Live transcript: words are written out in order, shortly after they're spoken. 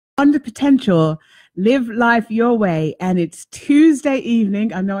under potential. Live life your way. And it's Tuesday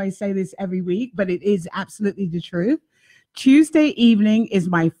evening. I know I say this every week, but it is absolutely the truth. Tuesday evening is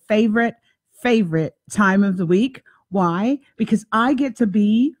my favorite time of the week. Why? Because I get to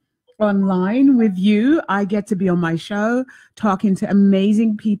be online with you. I get to be on my show talking to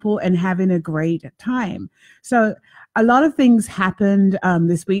amazing people and having a great time. So a lot of things happened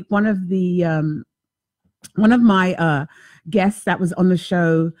this week. One of my guests that was on the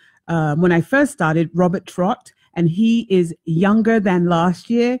show when I first started, Robert Trott, and he is younger than last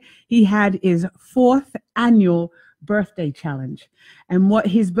year. He had his 4th annual birthday challenge. And what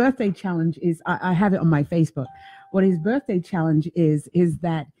his birthday challenge is, I have it on my Facebook. What his birthday challenge is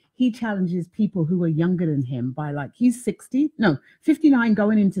that he challenges people who are younger than him by he's 59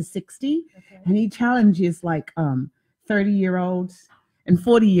 going into 60. Okay. And he challenges 30-year-olds and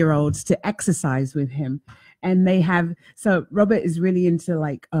 40-year-olds to exercise with him. And so Robert is really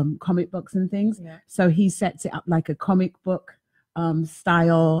into comic books and things. Yeah. So he sets it up like a comic book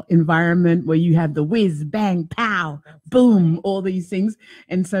style environment where you have the whiz, bang, pow, boom, all these things.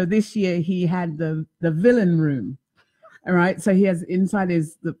 And so this year he had the villain room. All right. So he has inside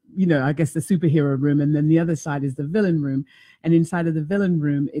is I guess the superhero room. And then the other side is the villain room. And inside of the villain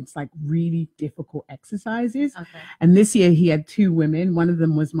room, it's really difficult exercises. Okay. And this year he had 2 women. One of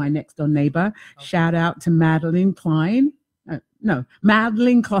them was my next door neighbor. Okay. Shout out to Madeline Klein.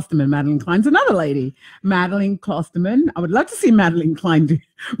 Madeline Klosterman. Madeline Klein's another lady. Madeline Klosterman. I would love to see Madeline Klein do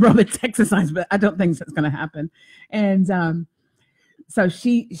Robert's exercise, but I don't think that's going to happen. And so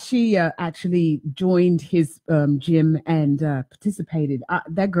she actually joined his gym and participated.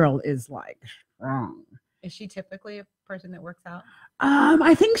 That girl is strong. Is she typically a person that works out?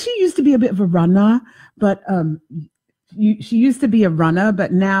 I think she used to be a bit of a runner, but she used to be a runner,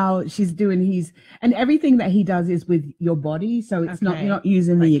 but now she's doing and everything that he does is with your body. So it's not, you're not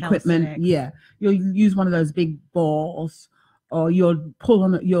using the equipment. Yeah. You'll use one of those big balls or you'll go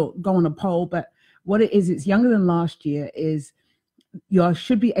on a pole. But what it is, it's younger than last year is you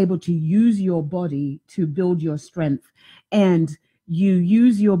should be able to use your body to build your strength. And you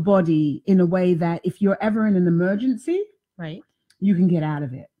use your body in a way that if you're ever in an emergency, right, you can get out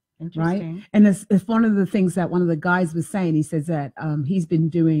of it. Right. And it's one of the things that one of the guys was saying. He says that he's been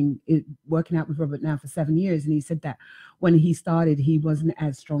doing it, working out with Robert now for 7 years. And he said that when he started, he wasn't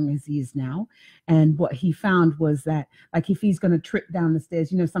as strong as he is now. And what he found was that if he's going to trip down the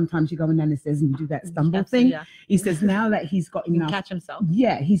stairs, sometimes you're going down the stairs and you do that stumble thing. Yeah. He says now that he's got enough. Catch himself.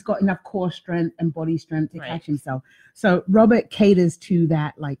 Yeah. He's got enough core strength and body strength to catch himself. So Robert caters to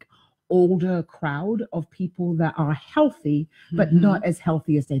that older crowd of people that are healthy, but not as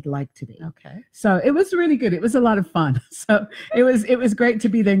healthy as they'd like to be. Okay. So it was really good. It was a lot of fun. So it was great to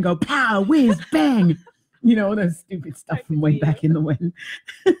be there and go pow, whiz, bang, all those stupid stuff from way back in the wind.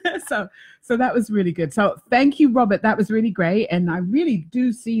 So that was really good. So thank you, Robert. That was really great. And I really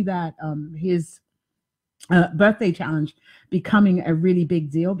do see that his birthday challenge becoming a really big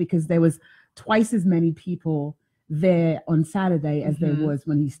deal because there was twice as many people there on Saturday as there was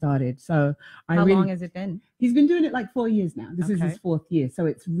when he started. So how long has it been? He's been doing it 4 years now. This is his 4th year, so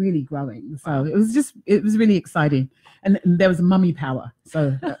it's really growing. So it was really exciting, and there was mummy power,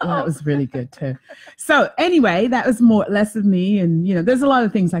 so that was really good too. So anyway, that was less of me, and there's a lot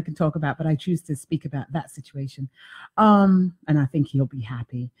of things I could talk about, but I choose to speak about that situation, and I think he'll be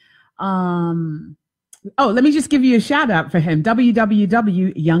happy. Let me just give you a shout out for him.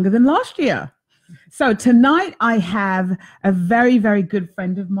 www younger than last year. So tonight I have a very, very good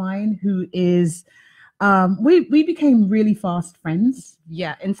friend of mine who is, we became really fast friends.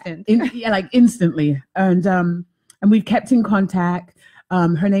 Yeah, instantly. And we've kept in contact.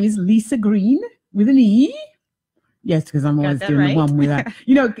 Her name is Lisa Greene with an E. Yes, because I'm always doing the one with that.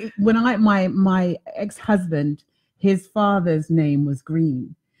 When my ex-husband, his father's name was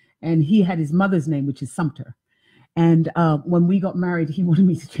Greene, and he had his mother's name, which is Sumter. And when we got married, he wanted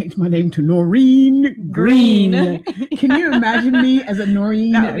me to change my name to Noreen Greene. Can you imagine me as a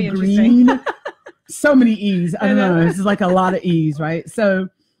Noreen Greene? So many E's. I don't know. This is a lot of E's, right? So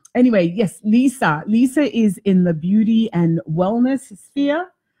anyway, yes, Lisa. Lisa is in the beauty and wellness sphere,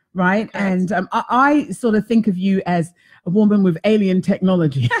 right? Okay. And I sort of think of you as a woman with alien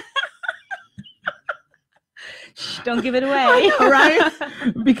technology. Don't give it away. Know, right?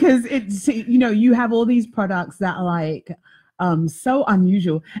 Because it's, you have all these products that are so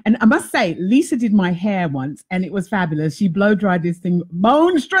unusual. And I must say, Lisa did my hair once and it was fabulous. She blow dried this thing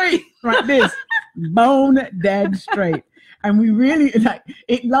bone straight, like this, bone dead straight. And we really,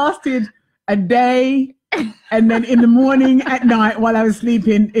 it lasted a day. And then in the morning, at night, while I was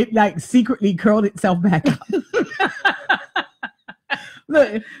sleeping, it secretly curled itself back up.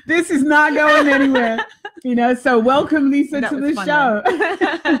 Look, this is not going anywhere. So welcome, Lisa, That to was the fun,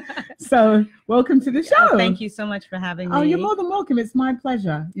 show. So welcome to the show. Oh, thank you so much for having me. Oh, you're more than welcome. It's my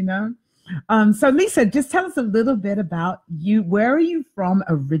pleasure, So Lisa, just tell us a little bit about you. Where are you from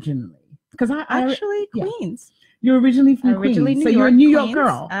originally? Because Actually, yeah. Queens. You're originally from Originally Queens. New So York, you're a New York Queens.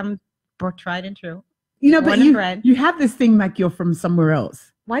 girl. Tried and true. But Born and bred. you have this thing like you're from somewhere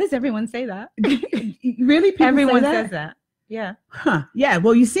else. Why does everyone say that? Really? People Everyone say that? says that. Yeah. Huh. Yeah.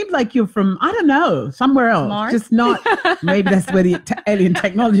 Well, you seem like you're from, I don't know, somewhere else. Mars? Just not, maybe that's where the alien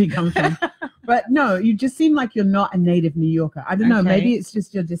technology comes from. But no, you just seem like you're not a native New Yorker. I don't know. Okay. Maybe it's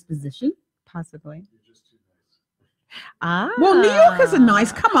just your disposition. Possibly. Well, New Yorkers are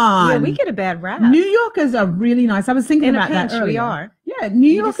nice. Come on. Yeah, we get a bad rap. New Yorkers are really nice. I was thinking In a about that pinch, earlier. we are. Yeah, New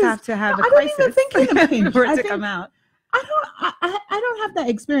You Yorkers just have to have a I crisis don't even think in a pinch. for it I to think- come out. I don't have that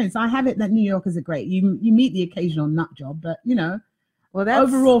experience. I have it that New Yorkers are great. You meet the occasional nut job, but Well, that's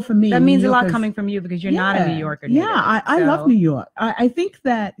overall for me, that means New a lot Yorkers- coming from you because you're not a New Yorker. Yeah, native, I love so- New York. I think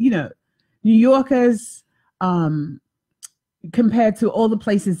that New Yorkers, compared to all the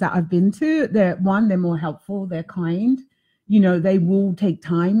places that I've been to, they're more helpful. They're kind. They will take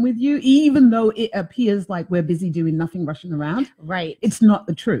time with you, even though it appears like we're busy doing nothing, rushing around. Right. It's not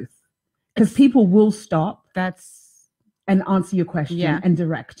the truth, because people will stop That's and answer your question and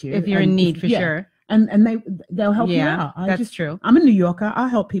direct you if you're in need for sure. And they'll help you out. That's true. I'm a New Yorker. I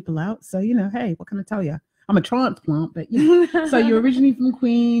help people out. So, hey, what can I tell you? I'm a transplant, but So you're originally from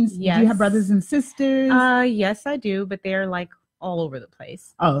Queens. Yes. Do you have brothers and sisters? Yes, I do, but they're like all over the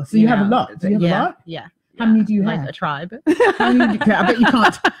place. Oh, so you have a lot. Do you have a lot? Yeah. How many do you like have? a tribe. How many do you, I bet you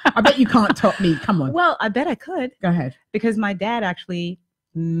can't. I bet you can't top me. Come on. Well, I bet I could Go ahead. because my dad actually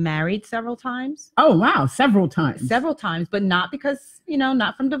married several times. Oh, wow. Several times. But not because,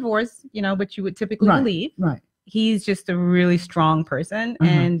 not from divorce, but you would typically Right. believe. Right. He's just a really strong person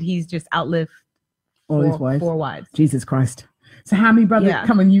and he's just outlived All his wives. 4 wives. Jesus Christ. So how many brothers? Yeah.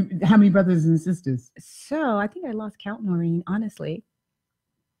 Come on, how many brothers and sisters? So I think I lost count, Noreen, honestly.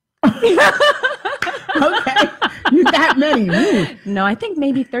 Okay. You that many. Ooh. No, I think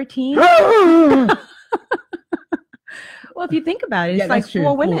maybe 13. Yeah, Well, if you think about it, it's like that's true.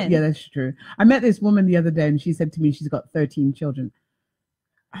 4 women. Yeah, that's true. I met this woman the other day and she said to me she's got 13 children.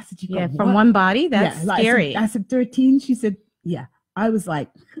 I said, Yeah, got from what? one body, that's like, scary. I said 13. She said, yeah. I was like,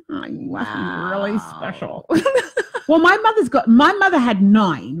 oh, you must be really special. Well, my mother had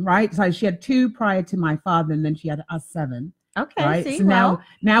 9, right? So she had 2 prior to my father, and then she had us 7. Okay, Right. see, So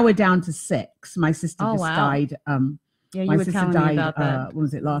now we're down to 6. My sister Oh, just wow. died. yeah, you My were sister telling died. me about that. What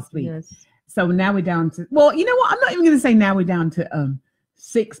was it, last week? Yes. So now we're down to. Well, you know what? I'm not even going to say now we're down to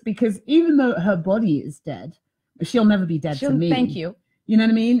 6, because even though her body is dead, she'll never be dead to me. Thank you. You know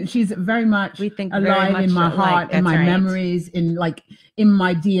what I mean? She's very much We think very alive much in my alike. heart, in That's my right. memories, in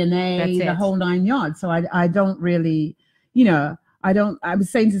my DNA, That's the it. whole 9 yards. So I don't really, I don't. I was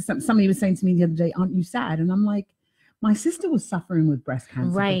saying to somebody was saying to me the other day, "Aren't you sad?" And I'm like, my sister was suffering with breast cancer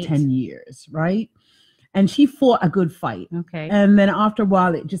Right. for 10 years, right? And she fought a good fight. Okay. And then after a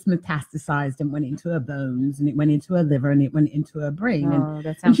while, it just metastasized and went into her bones, and it went into her liver, and it went into her brain. Oh, that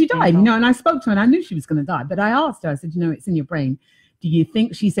And sounds she died, painful. and I spoke to her and I knew she was going to die, but I asked her, I said, it's in your brain. Do you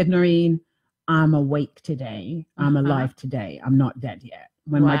think, she said, Noreen, I'm awake today. I'm alive today. I'm not dead yet.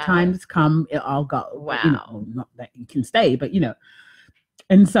 When my Wow. time's come, I'll go. But, Wow. not that you can stay, but,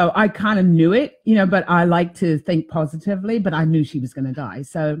 And so I kind of knew it, but I like to think positively, but I knew she was going to die.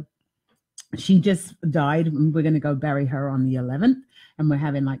 So she just died, and we're going to go bury her on the 11th. And we're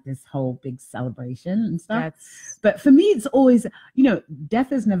having like this whole big celebration and stuff. But for me, it's always, death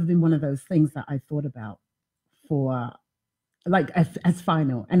has never been one of those things that I thought about for like as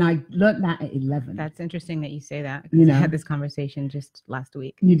final. And I learned that at 11. That's interesting that you say that. You know. I had this conversation just last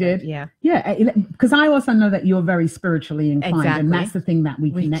week. You did? Yeah. Yeah, because I also know that you're very spiritually inclined, and Exactly. that's the thing that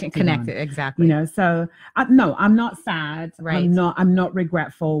we connected on. Exactly. So no, I'm not sad. Right. I'm not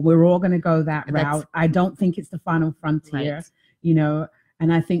regretful. We're all going to go that route. I don't think it's the final frontier. Right.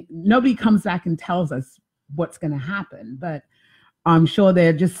 And I think nobody comes back and tells us what's going to happen, but I'm sure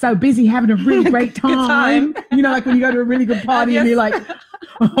they're just so busy having a really great time. Like when you go to a really good party and you're like,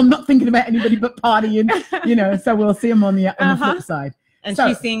 I'm not thinking about anybody but partying, so we'll see them on the flip side. And So-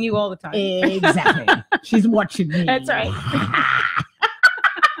 she's seeing you all the time. Exactly. She's watching me. That's right.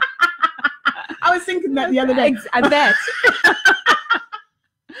 I was thinking that the other day. I bet.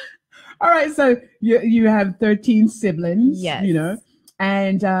 All right. So you have 13 siblings. Yes.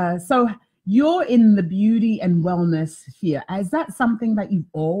 And so you're in the beauty and wellness sphere. Is that something that you've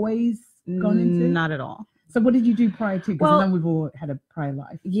always gone into? Not at all. So what did you do prior to? Because Well- I know we've all had a prior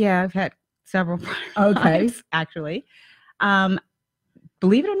life. Yeah, I've had several Okay. lives, actually.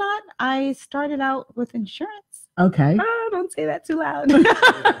 believe it or not, I started out with insurance. Okay. Oh, don't say that too loud.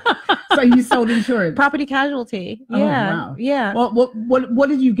 So you sold insurance? Property casualty. Oh, Yeah. wow. Yeah. Well, what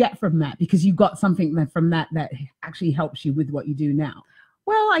did you get from that? Because you got something from that actually helps you with what you do now.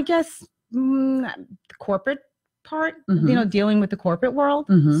 Well, I guess the corporate part, Mm-hmm. dealing with the corporate world.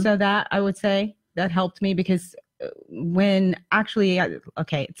 Mm-hmm. So that I would say that helped me because when actually,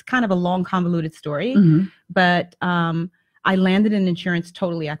 it's kind of a long, convoluted story, Mm-hmm. but I landed in insurance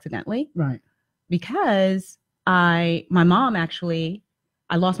totally accidentally. Right. Because I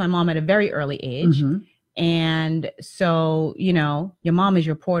lost my mom at a very early age. Mm-hmm. And so, your mom is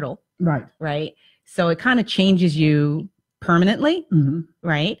your portal. Right. Right. So it kind of changes you permanently. Mm-hmm.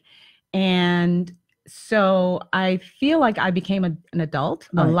 Right. And so I feel like I became an adult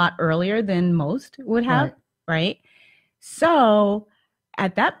a lot earlier than most would have. Right. So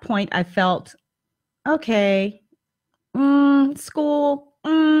at that point, I felt, okay, school,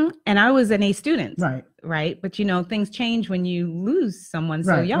 and I was an A student. Right. But, things change when you lose someone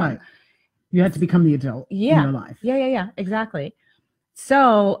so young. Right. You had to become the adult in your life. Yeah, exactly.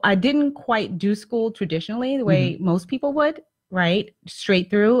 So I didn't quite do school traditionally the way most people would, right? Straight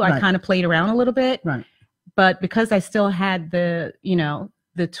through. I kind of played around a little bit. Right. But because I still had the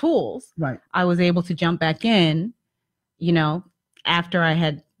tools, I was able to jump back in, after I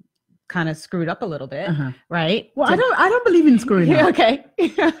had kind of screwed up a little bit, right? Well, I don't believe in screwing up. Okay.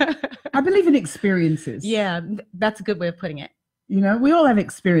 I believe in experiences. Yeah, that's a good way of putting it. We all have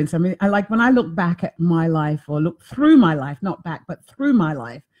experience. I mean, when I look back at my life or look through my life, not back, but through my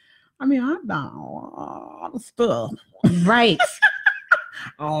life, I mean, I've done a lot of stuff. Right.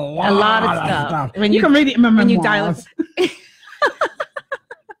 a lot of stuff. When you can read it in my memoirs. When you dial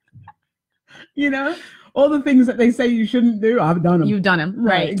it. All the things that they say you shouldn't do, I've done them. You've done them,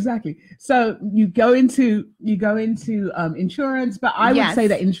 right? Exactly. So you go into insurance, but I would say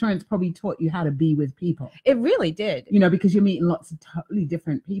that insurance probably taught you how to be with people. It really did. Because you're meeting lots of totally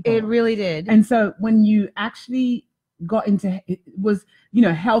different people. It really did. And so when you actually got into it was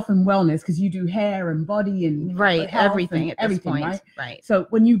health and wellness, because you do hair and body and everything at this point, right? So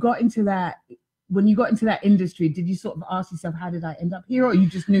when you got into that industry, did you sort of ask yourself, how did I end up here? Or you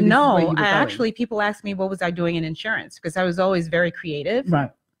just knew? No, actually, people asked me, what was I doing in insurance? Because I was always very creative.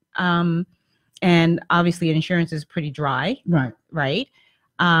 Right. And obviously insurance is pretty dry. Right.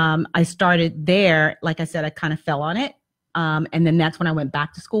 I started there. Like I said, I kind of fell on it. And then that's when I went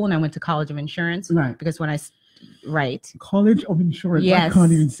back to school and I went to College of Insurance. Right. Because when College of Insurance. Yes. I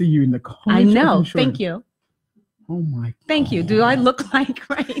can't even see you in the College I know. of Insurance. Thank you. Oh my! Thank you. Do I look like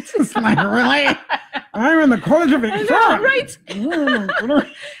It's like, really? I'm in the College of Insurance. I know, right?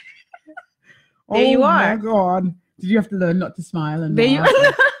 There you are. Oh my God! Did you have to learn not to smile and there you are?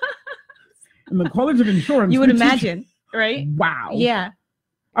 In the College of Insurance. You would imagine, right? Wow. Yeah.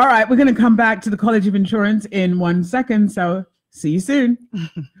 All right, we're going to come back to the College of Insurance in 1 second. So see you soon.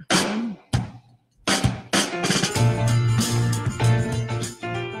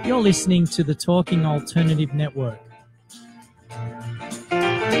 You're listening to the Talking Alternative Network.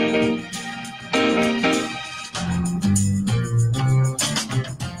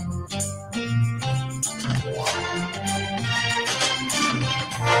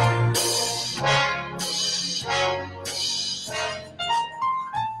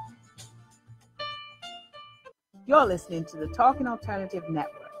 You're listening to the Talking Alternative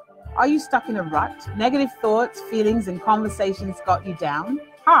Network. Are you stuck in a rut? Negative thoughts, feelings, and conversations got you down?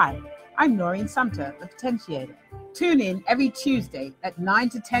 Hi, I'm Noreen Sumter, the Potentiator. Tune in every Tuesday at 9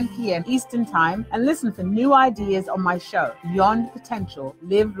 to 10 p.m. Eastern Time and listen for new ideas on my show, Beyond Potential,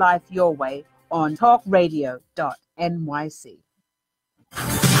 Live Life Your Way, on talkradio.nyc.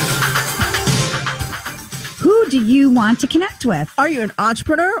 Who do you want to connect with? Are you an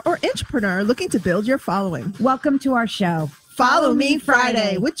entrepreneur or intrapreneur looking to build your following? Welcome to our show. Follow Me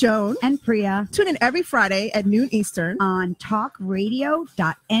Friday with Joan and Priya. Tune in every Friday at noon Eastern on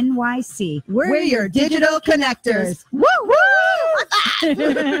talkradio.nyc. We're your digital connectors. Woo woo!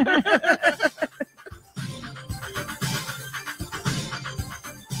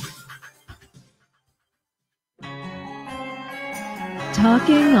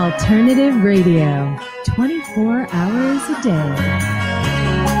 Talking Alternative Radio, 24 hours a day.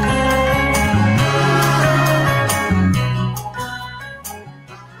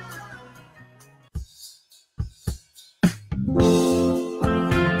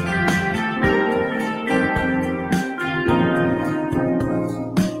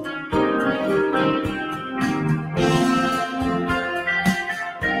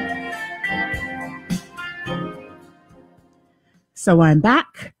 So I'm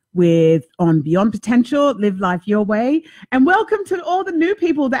back on Beyond Potential, Live Life Your Way. And welcome to all the new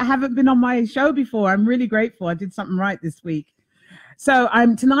people that haven't been on my show before. I'm really grateful. I did something right this week. So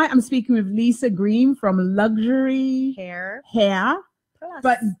tonight I'm speaking with Lisa Greene from Luxury Hair.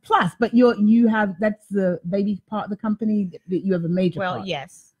 But you have, that's the baby part of the company that you have a major part. Well,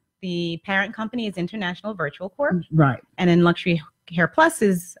 yes. The parent company is International Virtual Corp. Right. And then Luxury Hair Plus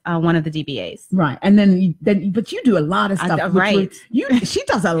is one of the DBAs. Right. And but you do a lot of stuff. Right. She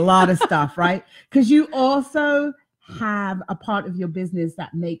does a lot of stuff, right? Because you also have a part of your business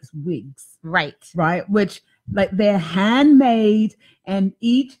that makes wigs. Right. Right. Which, like, they're handmade and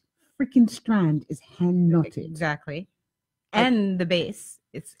each freaking strand is hand knotted. Exactly. And the base,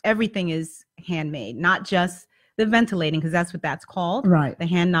 everything is handmade, not just the ventilating, because that's what that's called. Right. The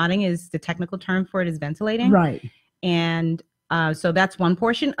hand knotting is the technical term for it, is ventilating. Right. And so that's one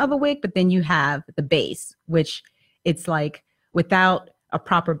portion of a wig, but then you have the base, which it's like without a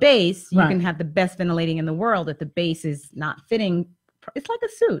proper base, you can have the best ventilating in the world if the base is not fitting. It's like a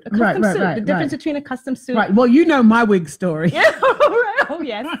suit, a custom suit. The difference between a custom suit. Right. Well, you know my wig story. Yeah. Oh,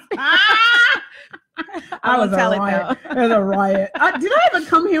 yes. I will tell it though. It was a riot. Did I ever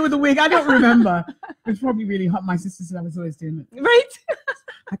come here with a wig? I don't remember. It was probably really hot. My sister said I was always doing it. Right.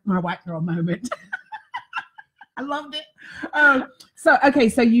 Like my white girl moment. I loved it.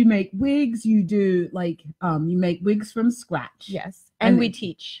 So you make wigs. You do you make wigs from scratch. Yes. And we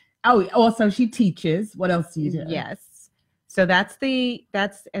teach. Oh, also she teaches. What else do you do? Yes. So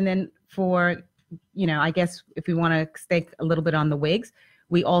and then for, I guess if we want to stay a little bit on the wigs,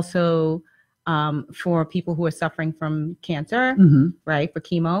 we also, for people who are suffering from cancer, right, for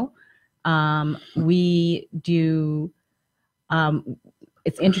chemo, we do,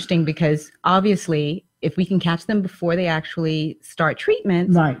 it's interesting because obviously if we can catch them before they actually start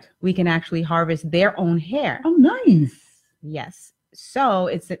treatment, right, we can actually harvest their own hair. Oh, nice. Yes. So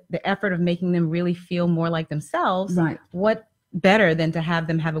it's the effort of making them really feel more like themselves. Right. What better than to have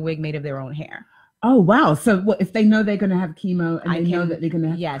them have a wig made of their own hair? Oh, wow. So if they know they're going to have chemo and know that they're going to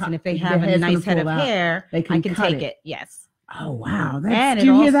have yes, and if they have a nice head of hair, I can take it. Yes. Oh, wow. Do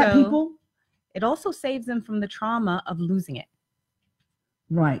you hear that, people? It also saves them from the trauma of losing it.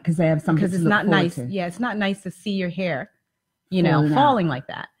 Right, because they have something because it's not nice. Yeah, it's not nice to see your hair, falling like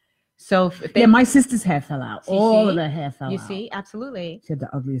that. So my sister's hair fell out. All of their hair fell out. You see, absolutely. She had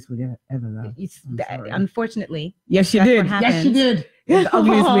the ugliest wig ever, though. Unfortunately. Yes, she did. Yes, she did. The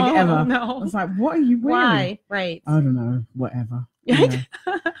ugliest wig ever. No. I was like, what are you wearing? Why? Right. I don't know. Whatever. Yeah.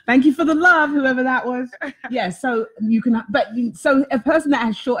 Thank you for the love, whoever that was. Yeah. So you can, so a person that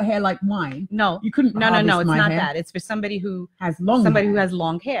has short hair like mine, no, you couldn't. No. It's not that. It's for somebody who has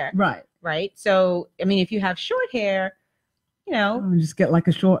long hair. Right. Right. So I mean, if you have short hair, just get like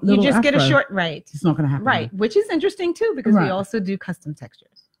a short little. You just afro. get a short, right? It's not going to happen. Right. Which is interesting too, because we also do custom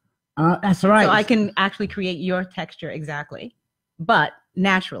textures. That's right. So I can actually create your texture exactly, but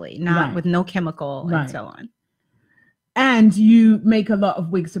naturally, not with no chemical and so on. And you make a lot of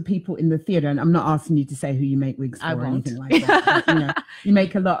wigs for people in the theater, and I'm not asking you to say who you make wigs for or anything like that. But, you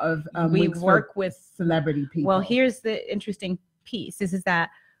make a lot of we wigs work for with celebrity people. Well, here's the interesting piece: is that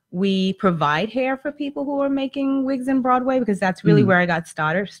we provide hair for people who are making wigs in Broadway, because that's really where I got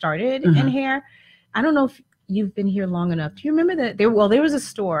started in hair. I don't know if you've been here long enough. Do you remember that there was a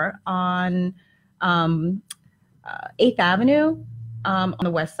store on 8th Avenue on the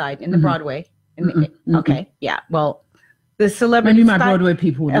west side in the Broadway. Okay, yeah. Well, the celebrity. Maybe my Broadway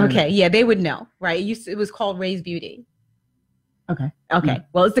people would know. Okay, yeah, they would know, right? It was called Ray's Beauty. Okay.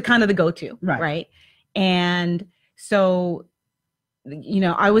 Well, it's the kind of the go-to, right? And so,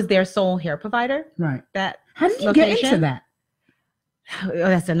 I was their sole hair provider. Right. How did you get into that? Oh,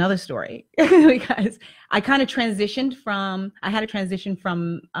 that's another story. Because I kind of transitioned from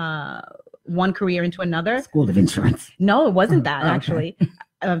one career into another. School of Insurance. No, it wasn't that actually.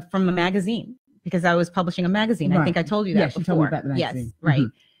 From a magazine, because I was publishing a magazine. I think I told you that before. Told me about the magazine. Yes, right.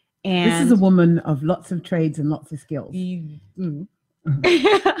 And this is a woman of lots of trades and lots of skills. Go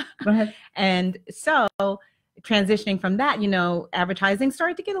ahead. And so transitioning from that, advertising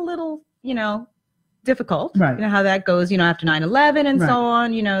started to get a little, difficult. Right. You know how that goes, after 9/11 and so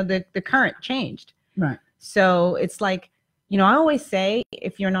on, the current changed. Right. So it's like, I always say,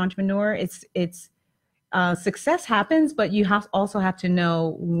 if you're an entrepreneur, it's success happens, but you also have to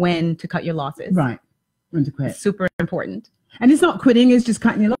know when to cut your losses. Right. When to quit. It's super important. And it's not quitting, it's just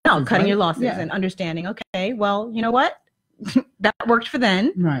cutting your losses. No, cutting your losses and understanding, okay, well, you know what? That worked for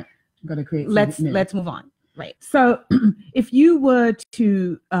then. Right. Got to create. Let's move on. Right. So if you were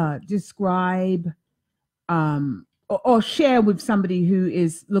to describe or share with somebody who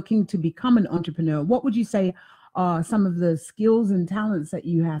is looking to become an entrepreneur, what would you say are some of the skills and talents that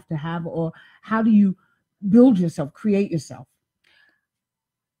you have to have, or how do you build yourself, create yourself?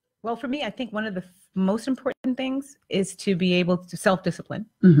 Well, for me, I think one of the most important things is to be able to self-discipline.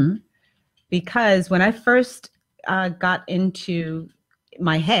 Because when I first got into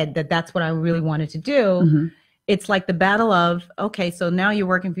my head that that's what I really wanted to do, it's like the battle of, okay, so now you're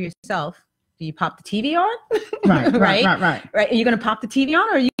working for yourself. Do you pop the TV on? Right. Are you going to pop the TV on,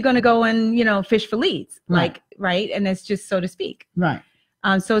 or are you going to go and, fish for leads? Right. And it's just so to speak. Right.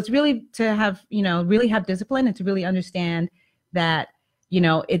 So it's really to have, really have discipline and to really understand that,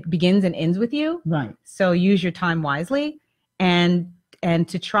 it begins and ends with you. Right. So use your time wisely and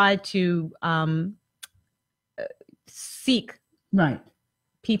to try to seek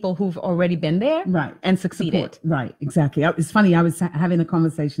people who've already been there and succeeded. Right, exactly. It's funny, I was having a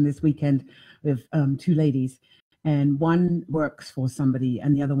conversation this weekend with two ladies, and one works for somebody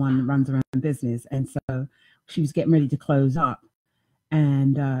and the other one runs her own business. And so she was getting ready to close up,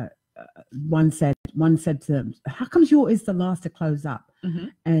 and one said to them, how comes you're always the last to close up?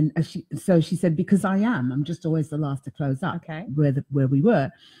 And she said, because I'm just always the last to close up. Okay. Where we were.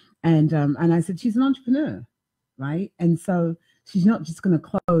 And I said, she's an entrepreneur, right? And so she's not just going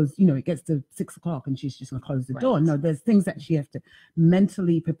to close, it gets to 6 o'clock and she's just going to close the door. No, there's things that she has to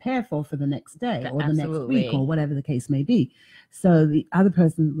mentally prepare for the next day or the next week or whatever the case may be. So the other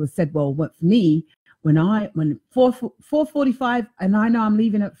person said, well, what for me, when 4:45 and I know I'm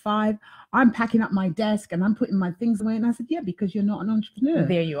leaving at 5, I'm packing up my desk and I'm putting my things away. And I said, yeah, because you're not an entrepreneur.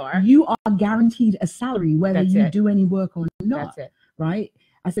 There you are. You are guaranteed a salary, whether you do any work or not. That's it. Right.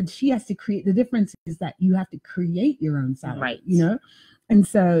 I said, she has to create. The difference is that you have to create your own salary, right? And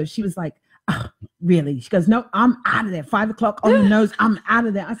so she was like, oh, really? She goes, no, I'm out of there. 5 o'clock on the nose, I'm out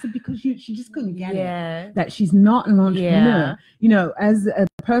of there. I said, because she just couldn't get it, that she's not an entrepreneur. As a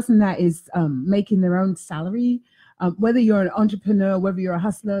person that is making their own salary, whether you're an entrepreneur, whether you're a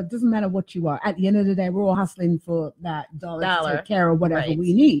hustler, it doesn't matter what you are. At the end of the day, we're all hustling for that dollar. To take care of whatever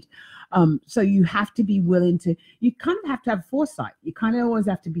we need. So you have to be willing to, you kind of have to have foresight. You kind of always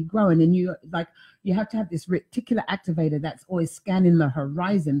have to be growing, and you have to have this reticular activator that's always scanning the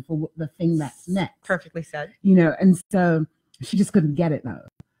horizon for the thing that's next. Perfectly said. And so she just couldn't get it though.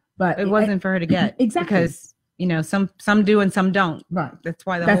 But it wasn't for her to get. Exactly. Because, some do and some don't. Right. That's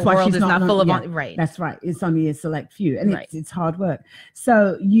why the whole world is not full of, right. That's right. It's only a select few, and it's hard work.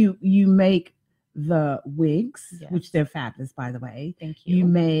 So you make the wigs, which they're fabulous, by the way. Thank you. You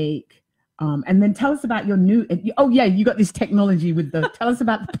make, and then tell us about your new. Oh yeah, you got this technology with the. Tell us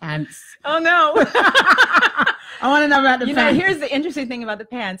about the pants. Oh no, I want to know about the pants. Here's the interesting thing about the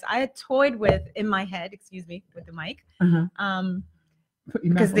pants. I had toyed with in my head. Excuse me, with the mic.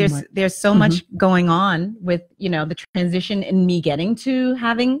 Because there's so much going on with the transition in me getting to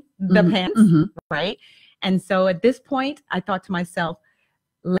having the pants, right? And so at this point, I thought to myself,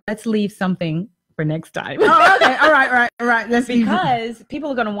 let's leave something for next time. Oh, okay. All right. Because people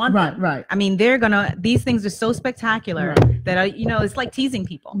are going to want them. Right. I mean, these things are so spectacular that, it's like teasing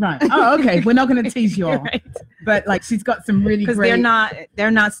people. Right. Oh, okay. We're not going to tease you all. Right. But she's got some really great. Because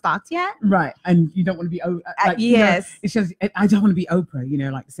they're not stocked yet. Right. And you don't want to be, yes. It's just, I don't want to be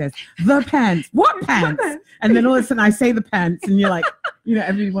Oprah, like it says, the pants. What pants? And then all of a sudden I say the pants and you're like,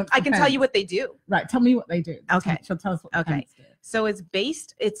 everybody wants I can tell you what they do. Right. Tell me what they do. Okay. She'll tell us what the pants do. So it's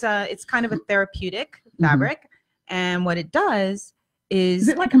kind of a therapeutic fabric. And what it does is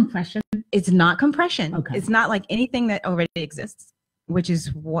it like compression? It's not compression. Okay. It's not like anything that already exists, which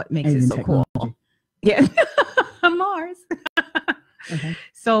is what makes it so technology. Cool. Yeah. Mars. Okay.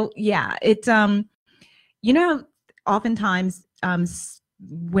 So yeah, it's, oftentimes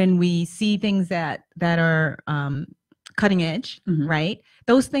when we see things that are cutting edge, right?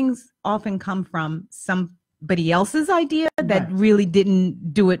 Those things often come from somebody else's idea that really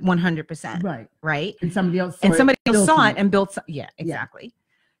didn't do it 100%. Right. And somebody else saw it and built. Yeah, exactly. Yeah.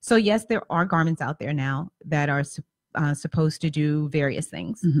 So yes, there are garments out there now that are supposed to do various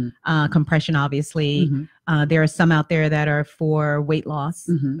things. Compression, obviously. There are some out there that are for weight loss,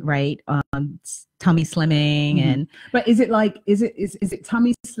 right? Tummy slimming and. But is it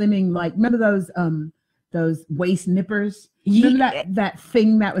tummy slimming? Like, remember those waist nippers? Remember that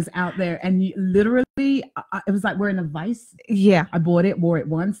thing that was out there, and you literally, it was like wearing a vice. Yeah, I bought it, wore it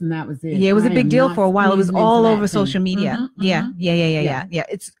once, and that was it. Yeah, it was a big deal for a while. It was all over social media. Yeah.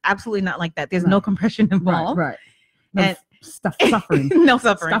 It's absolutely not like that. There's no compression involved. Right. No suffering. No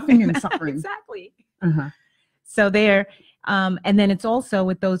suffering. Stuffing and suffering. Exactly. So there, and then it's also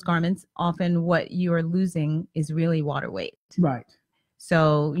with those garments, often what you are losing is really water weight. Right.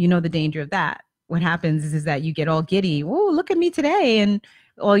 So the danger of that. What happens is that you get all giddy. Oh, look at me today. And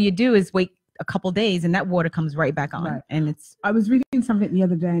all you do is a couple days and that water comes right back on. Right. And I was reading something the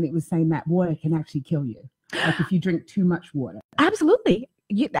other day and it was saying that water can actually kill you. Like if you drink too much water. Absolutely.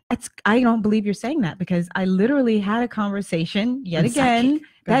 I don't believe you're saying that because I literally had a conversation yet again.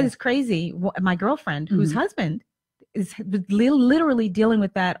 That is crazy. My girlfriend, whose husband is literally dealing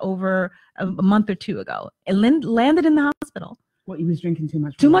with that over a month or two ago, and landed in the hospital. What, he was drinking too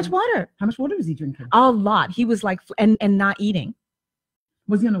much water? Too much water. How much water was he drinking? A lot. He was like, and not eating.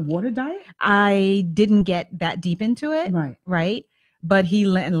 Was he on a water diet? I didn't get that deep into it. Right. But he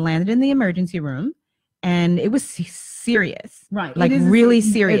landed in the emergency room and it was serious. Right. Like really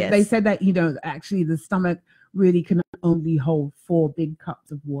serious. They said that, actually the stomach really can only hold 4 big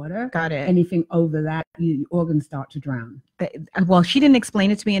cups of water. Got it. Anything over that, your organs start to drown. Well, she didn't explain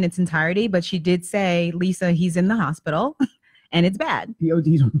it to me in its entirety, but she did say, Lisa, he's in the hospital and it's bad. He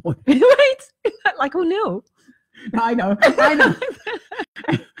OD'd on water. Right. Like who knew? I know.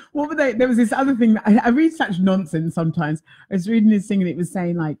 What were they? There was this other thing. I read such nonsense sometimes. I was reading this thing and it was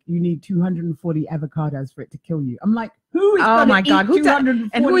saying like you need 240 avocados for it to kill you. I'm like, who is oh my God, who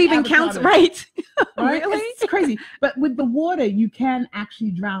and who even counts? Right. Right? Really? It's crazy. But with the water, you can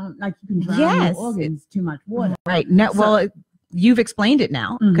actually drown. Like you can drown your organs. Too much water. Right. No, well, you've explained it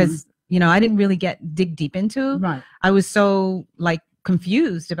now because I didn't really dig deep into. Right. I was so like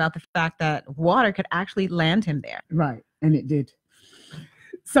confused about the fact that water could actually land him there. Right. And it did.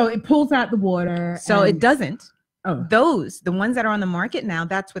 So it pulls out the water. So it doesn't. Oh. The ones that are on the market now,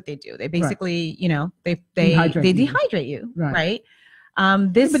 that's what they do. They basically, they dehydrate you. Right.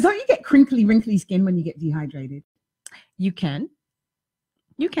 But don't you get crinkly, wrinkly skin when you get dehydrated? You can.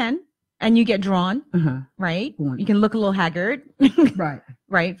 And you get drawn. Right. You can look a little haggard. Right.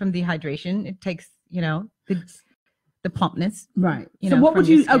 Right. From dehydration. It takes, the plumpness. Right. So what would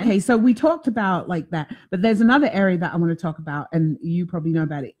you, okay, so we talked about like that, but there's another area that I want to talk about and you probably know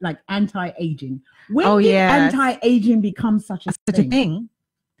about it, like anti-aging. When did anti-aging become such a thing?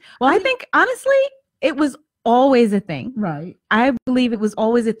 Well, I think honestly, it was always a thing. Right. I believe it was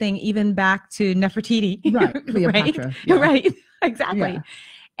always a thing, even back to Nefertiti. Right. Cleopatra. Right. Yeah. Right. Exactly. Yeah.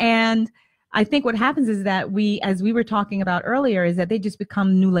 And I think what happens is that as we were talking about earlier, is that they just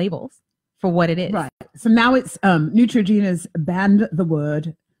become new labels for what it is. Right. So now it's Neutrogena's banned the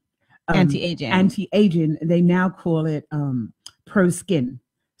word anti-aging. They now call it pro skin.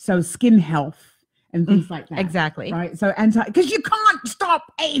 So skin health and things like that. Exactly. Right. So because you can't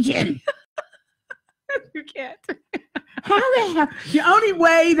stop aging. You can't. How the hell? The only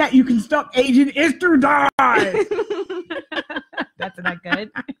way that you can stop aging is to die. That's not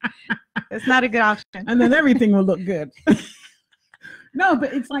good. That's not a good option. And then everything will look good. No,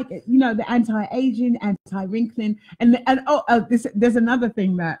 but it's like, the anti-aging, anti-wrinkling. There's another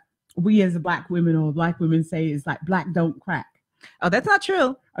thing that we as Black women or Black women say is like black don't crack. Oh, that's not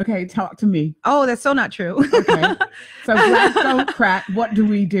true. Okay, talk to me. Oh, that's so not true. Okay. So black don't crack. What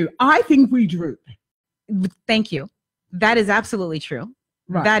do? I think we droop. Thank you. That is absolutely true.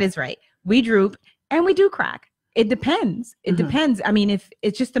 Right. That is right. We droop and we do crack. It depends. It depends. I mean, if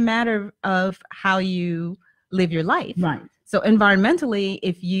it's just a matter of how you live your life. Right. So environmentally,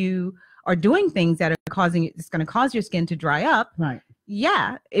 if you are doing things that are it's going to cause your skin to dry up. Right.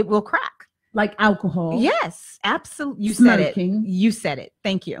 Yeah, it will crack. Like alcohol. Yes, absolutely. You Smoking. said it. You said it.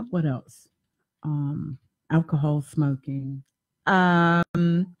 Thank you. What else? Alcohol, smoking. If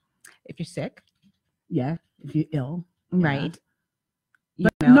you're sick. Yeah. If you're ill. Right. Yeah.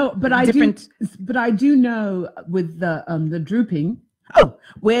 But I do know with the drooping. Oh,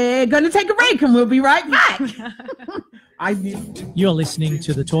 we're going to take a break and we'll be right back. You're listening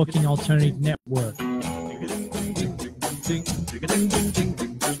to the Talking Alternative Network.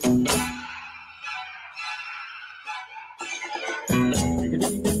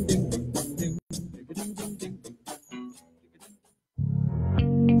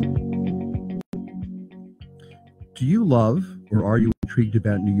 Do you love or are you intrigued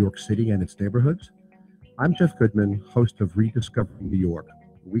about New York City and its neighborhoods? I'm Jeff Goodman, host of Rediscovering New York,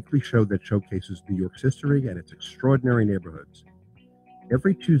 a weekly show that showcases New York's history and its extraordinary neighborhoods.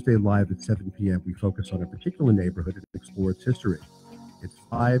 Every Tuesday live at 7 p.m., we focus on a particular neighborhood and explore its history, its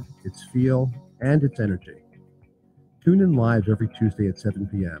vibe, its feel, and its energy. Tune in live every Tuesday at 7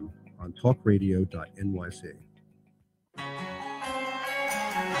 p.m. on talkradio.nyc.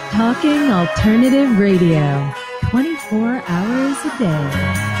 Talking Alternative Radio, 24 hours a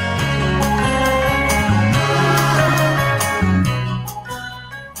day.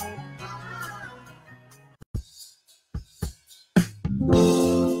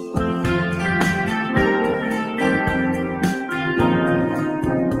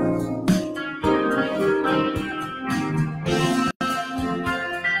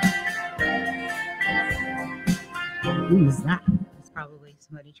 probably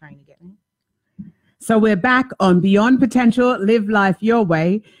somebody trying to get me. So we're back on Beyond Potential, Live Life Your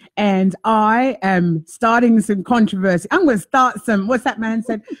Way. And I am starting some controversy. I'm going to start some, what's that man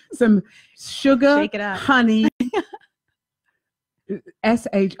said? Some sugar, Shake it up. honey,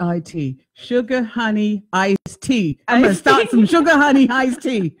 S-H-I-T, sugar, honey, iced tea. I'm going to start some sugar, honey, iced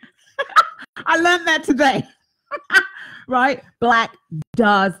tea. I learned that today. Right? Black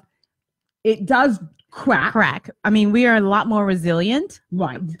does crack. I mean, we are a lot more resilient.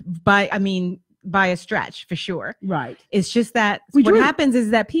 Right. By a stretch, for sure. Right. It's just that what happens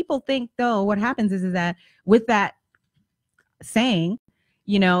is that people think, though, what happens is that with that saying,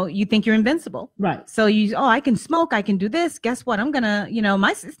 you know, you think you're invincible. Right. So I can smoke, I can do this. Guess what? I'm gonna,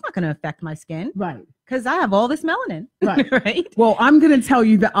 it's not gonna affect my skin. Right. Because I have all this melanin. Right. Right. Well, I'm gonna tell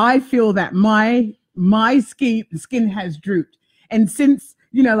you that I feel that my skin has drooped. And since,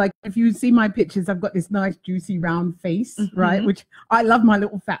 like if you see my pictures, I've got this nice juicy round face, right? Which I love, my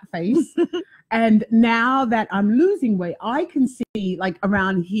little fat face. And now that I'm losing weight, I can see like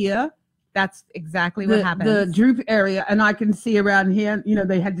around here. That's exactly what happens. The droop area. And I can see around here,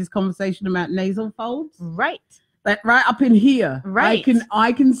 they had this conversation about nasal folds. Right. But right up in here. Right.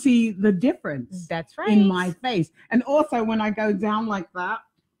 I can see the difference. That's right. In my face. And also when I go down like that,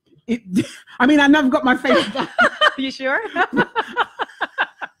 I never got my face down. You sure?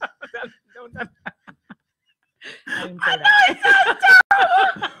 I didn't say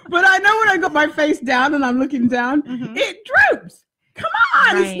that. But I know when I got my face down and I'm looking down, it droops. Come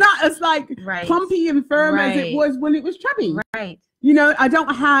on. Right. It's not as like plumpy and firm as it was when it was chubby. Right. I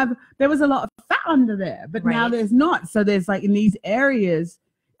don't have, there was a lot of fat under there, but now there's not. So there's like in these areas,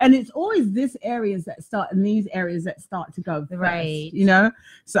 and it's always these areas that start to go first, right.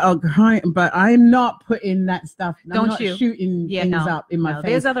 So but I'm not putting that stuff. I'm not shooting things up in my face.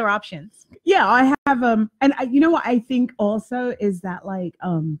 There's other options. Yeah, I have and you know what I think also is that like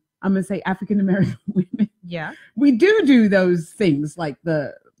I'm gonna say African American women. Yeah, we do those things like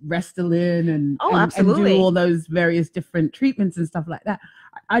the Restylane and absolutely, and do all those various different treatments and stuff like that.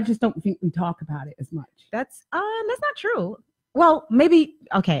 I just don't think we talk about it as much. That's not true. Well, maybe,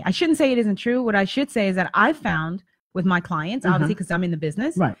 okay, I shouldn't say it isn't true. What I should say is that I found with my clients, obviously, because I'm in the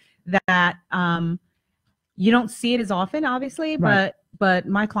business, right, that you don't see it as often, obviously, right. but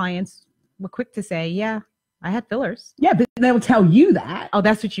my clients were quick to say, yeah, I had fillers. Yeah, but they'll tell you that. Oh,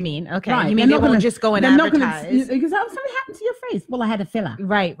 that's what you mean. Okay. Right. You mean they won't just go and advertise. Because something happened to your face. Well, I had a filler.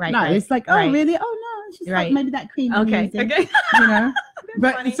 Right. No, it's like, oh, really? Oh, no. It's just like maybe that cream. Okay. Okay.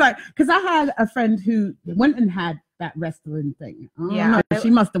 But funny. It's like, because I had a friend who went and had that Restylane thing.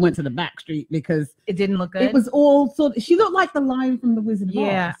 She must have went to the back street because it didn't look good. It was all sort of, she looked like the lion from the Wizard of Oz.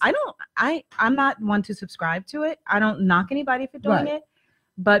 Yeah. I'm not one to subscribe to it. I don't knock anybody for doing it.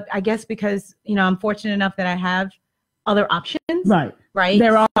 But I guess because, I'm fortunate enough that I have other options. Right.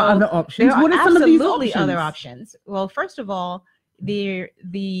 There are other options. What are some of these options? Other options. Well, first of all, there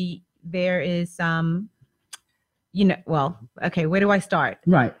is okay, where do I start?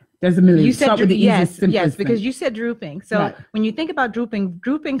 Right. There's a million. You said yes, because you said drooping. So when you think about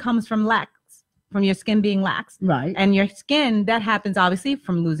drooping comes from from your skin being lax. Right. And your skin, that happens obviously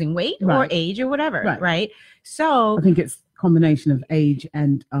from losing weight or age or whatever. Right. So I think it's a combination of age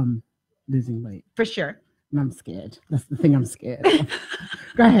and losing weight. For sure. And I'm scared. That's the thing I'm scared of.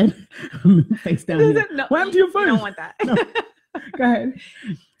 Go ahead. Face down here. No, what happened to your phone? You don't want that. No. Go ahead.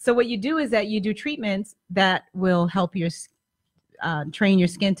 So what you do is that you do treatments that will help your train your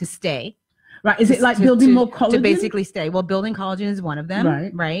skin to stay. Right. Is it like building more collagen? To basically stay. Well, building collagen is one of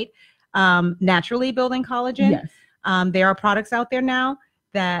them. Right. Naturally building collagen. Yes. There are products out there now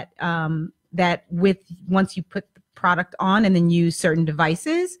that once you put the product on and then use certain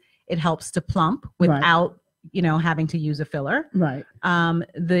devices, it helps to plump without having to use a filler. Right.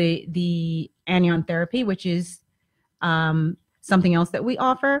 The anion therapy, which is something else that we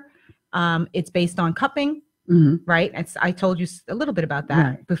offer. It's based on cupping. Right. I told you a little bit about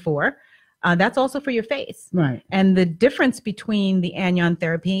that before. That's also for your face. Right. And the difference between the anion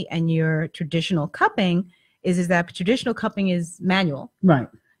therapy and your traditional cupping is that traditional cupping is manual. Right.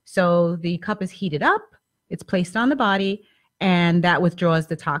 So the cup is heated up, it's placed on the body, and that withdraws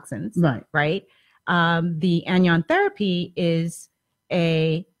the toxins. Right. Right. The anion therapy is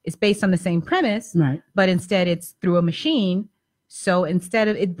based on the same premise, but instead it's through a machine. So instead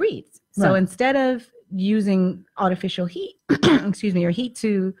of it breathes. So instead of using artificial heat, or heat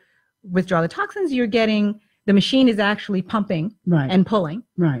to withdraw the toxins, you're getting, the machine is actually pumping and pulling.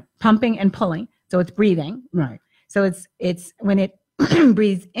 Right. Pumping and pulling. So it's breathing. Right. So it's when it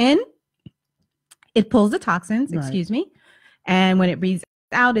breathes in, it pulls the toxins, and when it breathes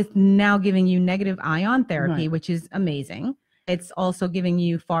out, it's now giving you negative ion therapy, which is amazing. it's also giving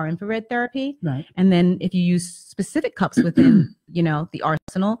you far infrared therapy. Right. And then if you use specific cups within, the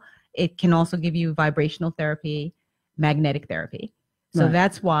arsenal, it can also give you vibrational therapy, magnetic therapy. So Right.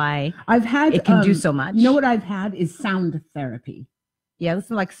 that's why I've had it can do so much. You know what I've had is sound therapy. Yeah, this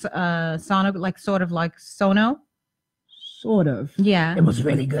is like sono, like sort of like sono. Sort of. Yeah. It was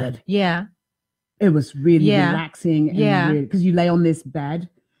really good. Yeah. It was really Yeah. relaxing. And Yeah. because you lay on this bed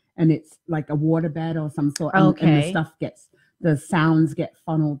and it's like a water bed or some sort. And, and the sounds get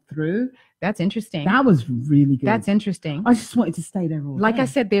funneled through. That's interesting. That was really good. That's interesting. I just wanted to stay there all Like day. I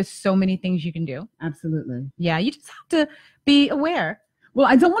said, there's so many things you can do. Absolutely. Yeah, you just have to be aware. Well,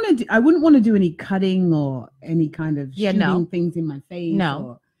 I don't want to. I wouldn't want to do any cutting or any kind of shooting things in my face.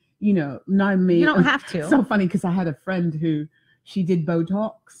 No. Or, not me. You don't have to. It's so funny because I had a friend who she did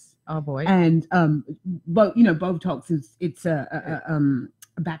Botox. Oh boy. And Botox it's a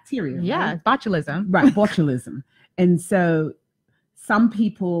bacteria. Yeah, right? botulism. Right, botulism. And so some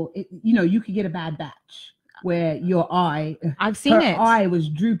people, you could get a bad batch where your eye, I've seen her it. eye was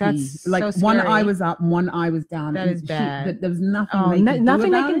droopy. That's like so one scary. eye was up and one eye was down. That and is bad. There was nothing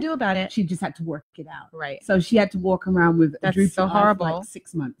nothing they they can do about it. She just had to work it out. Right. So she had to walk around with a That's droopy so eye for horrible. like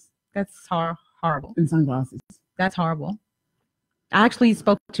 6 months That's horrible. and sunglasses. That's horrible. I actually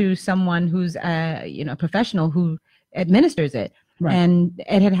spoke to someone who's a professional who administers it. Right. And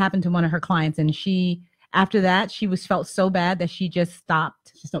it had happened to one of her clients, and after that she felt so bad that she just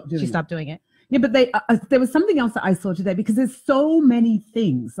stopped. She stopped doing it. it. Yeah, but there was something else that I saw today because there's so many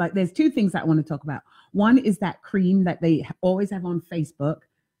things. Like there's two things that I want to talk about. One is that cream that they always have on Facebook,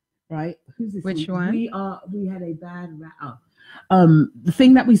 right? Who's this? Which one? We had a bad the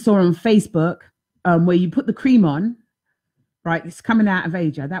thing that we saw on Facebook, where you put the cream on, right? It's coming out of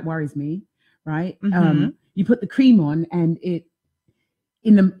Asia. That worries me, right? Mm-hmm. You put the cream on and it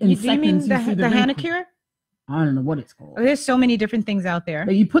in seconds you mean you see the wrinkles. Hanicure? I don't know what it's called. There's so many different things out there.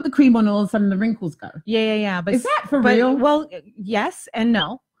 But you put the cream on, all of a sudden the wrinkles go. Yeah. But Is that for real? Well, yes and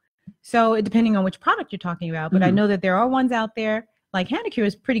no. So depending on which product you're talking about, but I know that there are ones out there like Hanicure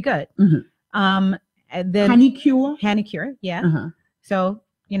is pretty good. Mm-hmm. And then Hanicure, yeah. Uh-huh. So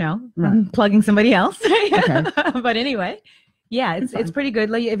Right. I'm plugging somebody else. Okay. But anyway, yeah, it's pretty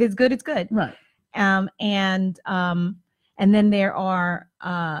good. Like if it's good, it's good. Right. And then there are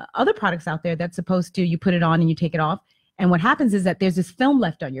other products out there that's supposed to, you put it on and you take it off. And what happens is that there's this film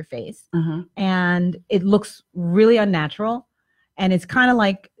left on your face and it looks really unnatural. And it's kind of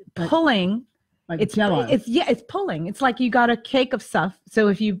like pulling. Like Jell-O. It's pulling. It's like you got a cake of stuff. So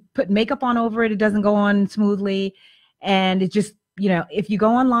if you put makeup on over it, it doesn't go on smoothly. And it just, if you go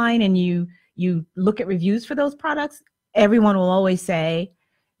online and you look at reviews for those products, everyone will always say,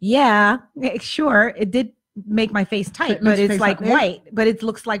 yeah, sure, it did make my face tight, but it's like white, but it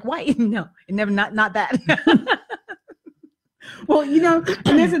looks like white. No, it never, not that. Well,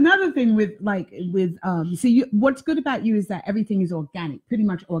 and there's another thing with what's good about you is that everything is organic, pretty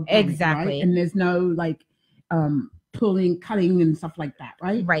much organic. Exactly. Right? And there's no pulling, cutting and stuff like that.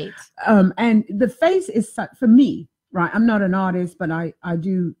 Right. Right. And the face is for me, right. I'm not an artist, but I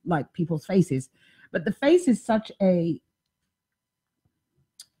do like people's faces, but the face is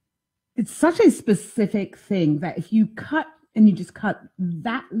it's such a specific thing that if you cut and you just cut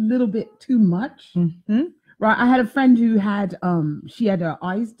that little bit too much, right? I had a friend who had she had her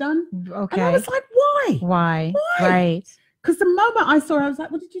eyes done. Okay. And I was like, why? Right. Because the moment I saw her, I was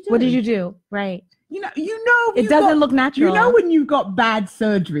like, what did you do? What did you do? Right. It doesn't look natural. When you got bad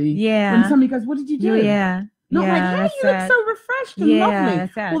surgery. Yeah. When somebody goes, what did you do? Yeah. Not like, hey, you look so refreshed and lovely.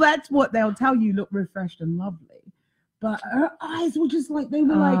 Sad. Well, that's what they'll tell you, look refreshed and lovely. But her eyes were just like, they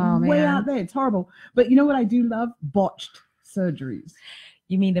were way out there. It's horrible. But you know what I do love? Botched surgeries.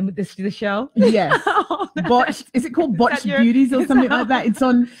 You mean the show? Yes. Botched. Is it called Botched Beauties or something like that? It's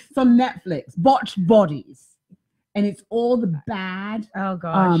on Netflix. Botched Bodies. And it's all the bad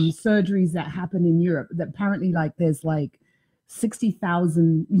surgeries that happen in Europe. That apparently there's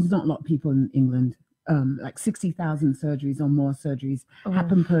 60,000, there's not a lot of people in England, 60,000 surgeries or more surgeries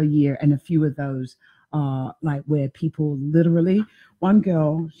happen per year. And a few of those are where people literally, one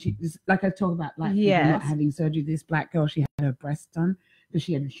girl, she like I talk about black people not having surgery. This black girl, she had her breasts done because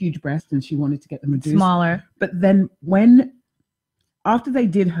she had a huge breast and she wanted to get them reduced. Smaller. But then after they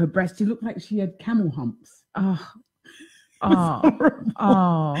did her breast, she looked like she had camel humps. It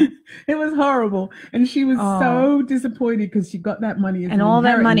was horrible. And she was so disappointed because she got that money and all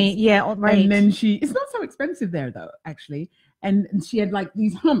that money. Yeah, right. And then it's not so expensive there though, actually. And she had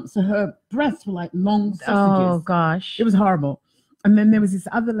these humps, so her breasts were like long sausages. Oh gosh. It was horrible. And then there was this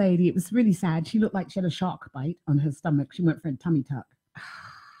other lady, it was really sad. She looked like she had a shark bite on her stomach. She went for a tummy tuck.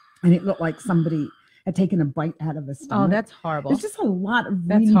 And it looked like somebody had taken a bite out of her stomach. Oh, that's horrible. It's just a lot of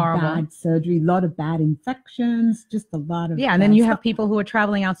really bad surgery, a lot of bad infections, just a lot of and then you have people who are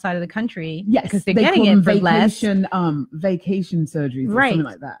traveling outside of the country because they're they getting it for vacation, vacation surgeries or something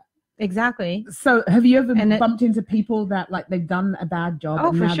like that. Exactly. So have you ever bumped into people that like they've done a bad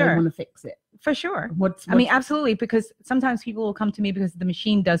job and now they want to fix it? For sure. I mean, absolutely, because sometimes people will come to me because the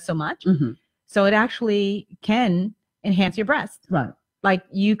machine does so much. Mm-hmm. So it actually can enhance your breast. Right. Like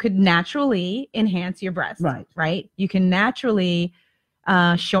you could naturally enhance your breast. Right. You can naturally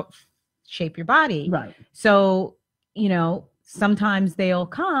shape your body. Right. So, sometimes they'll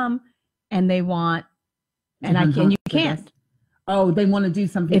come and they want, and you can't. Oh, they want to do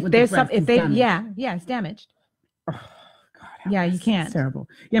something with the breast. It's damaged. Oh, God. You can't. It's terrible.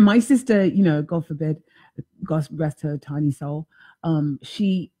 Yeah. My sister, God forbid, God rest her tiny soul.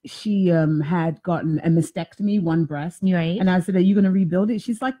 She had gotten a mastectomy, one breast. Right. And I said, are you going to rebuild it?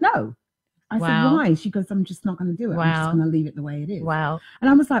 She's like, no. I said, why? She goes, I'm just not going to do it. I'm just going to leave it the way it is. Wow. And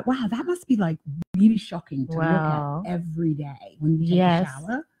I was like, wow, that must be like really shocking to look at every day when you take a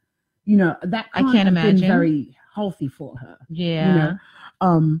shower. That I can't imagine. Been very healthy for her. Yeah.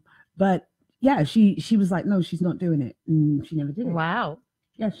 But yeah, she was like, no, she's not doing it. And she never did it. Wow.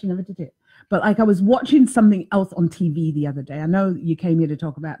 Yeah, she never did it. But like I was watching something else on TV the other day. I know you came here to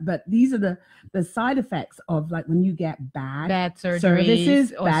talk about, but these are the side effects of like when you get bad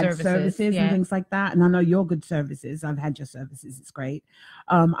services and things like that. And I know you're good services. I've had your services. It's great.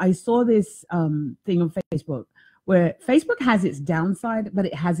 I saw this thing on Facebook where Facebook has its downside, but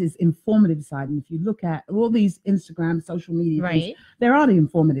it has its informative side. And if you look at all these Instagram, social media things, there are the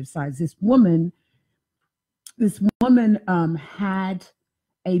informative sides. This woman had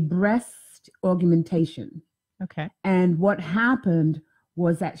a breast augmentation. Okay. And what happened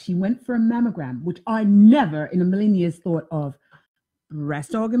was that she went for a mammogram, which I never in a million years thought of.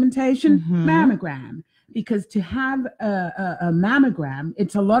 Breast augmentation, mammogram. Because to have a mammogram,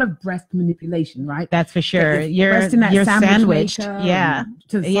 it's a lot of breast manipulation, right? That's for sure. You're sandwiched. Yeah.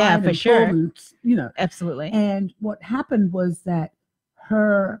 For sure. And, absolutely. And what happened was that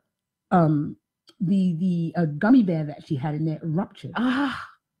her the gummy bear that she had in there ruptured.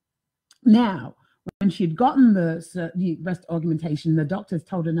 Now, when she had gotten the breast augmentation, the doctors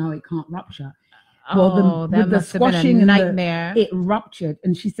told her, no, it can't rupture. Well, that must have been a nightmare. It ruptured.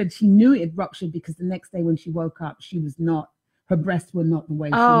 And she said she knew it ruptured because the next day when she woke up, her breasts were not the way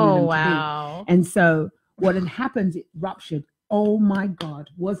she knew them to be. And so what had happened, it ruptured. Oh my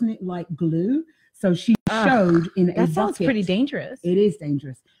God. Wasn't it like glue? So she showed in a bucket. That sounds pretty dangerous. It is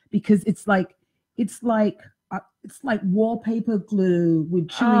dangerous because it's like wallpaper glue with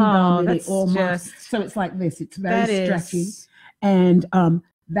chewing gum in it almost. So it's like this. It's very stretchy. And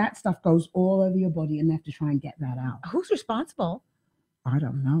that stuff goes all over your body and they have to try and get that out. Who's responsible? I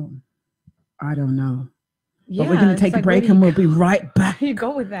don't know. Yeah, but we're going to take a break and we'll be right back. You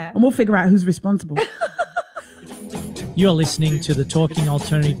go with that. And we'll figure out who's responsible. You're listening to the Talking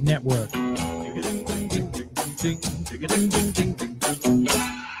Alternative Network.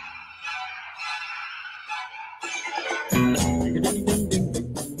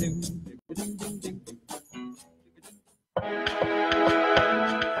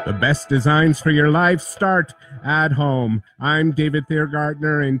 The best designs for your life start at home. I'm David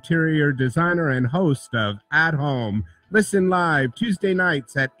Thiergartner, interior designer and host of At Home. Listen live Tuesday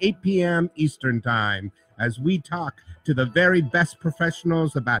nights at 8 p.m. Eastern Time as we talk to the very best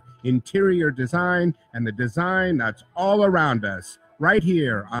professionals about interior design and the design that's all around us, right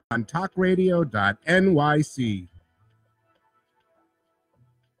here on talkradio.nyc.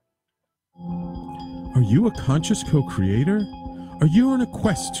 Are you a conscious co-creator? Are you on a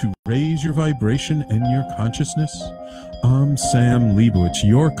quest to raise your vibration and your consciousness? I'm Sam Leibowitz,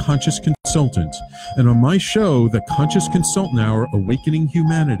 your conscious consultant, and on my show, The Conscious Consultant Hour, Awakening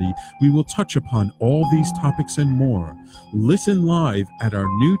Humanity, we will touch upon all these topics and more. Listen live at our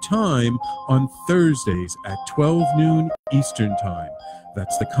new time on Thursdays at 12 noon Eastern Time.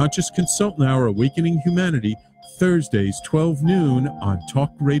 That's The Conscious Consultant Hour, Awakening Humanity, Thursdays, 12 noon on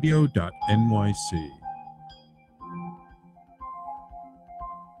talkradio.nyc.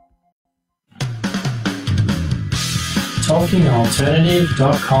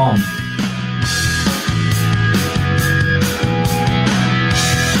 TalkingAlternative.com.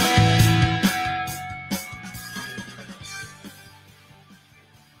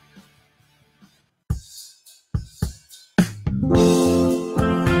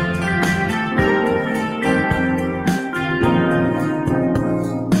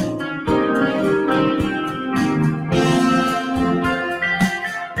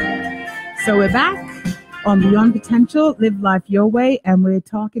 So we're back on Beyond Potential, Live Life Your Way, and we're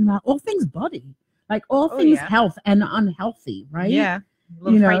talking about all things body. like all things health and unhealthy, right? Yeah. A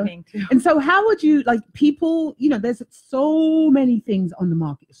little frightening too. And so how would you like people, there's so many things on the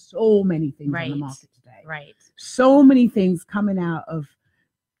market, on the market today. Right. So many things coming out of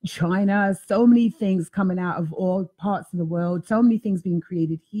China, so many things coming out of all parts of the world, so many things being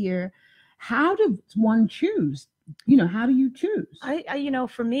created here. How does one choose? How do you choose? I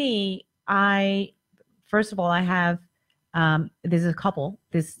for me, first of all, I have, there's a couple,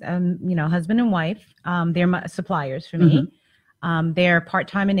 husband and wife, they're my suppliers for me. They're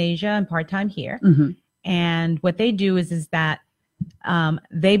part-time in Asia and part-time here. And what they do is that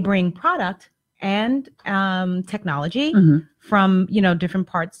they bring product and technology from, different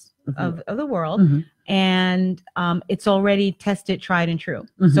parts of the world. And it's already tested, tried and true.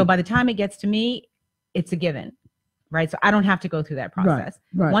 So by the time it gets to me, it's a given, right? So I don't have to go through that process.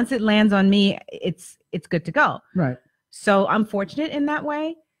 Right. Once it lands on me, it's good to go. Right. So I'm fortunate in that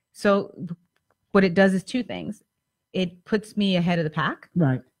way. So what it does is two things. It puts me ahead of the pack.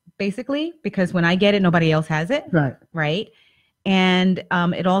 Right. Basically, because when I get it, nobody else has it. Right. Right. And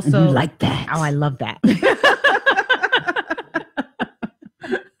it also, and you like that. Oh, I love that.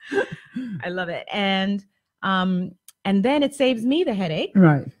 I love it. And then it saves me the headache.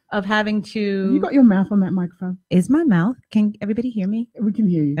 Right. Of having to. You got your mouth on that microphone. Is my mouth? Can everybody hear me? We can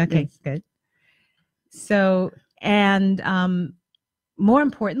hear you. Okay, yes. Good. So, and more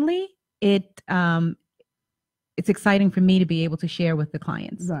importantly, it's exciting for me to be able to share with the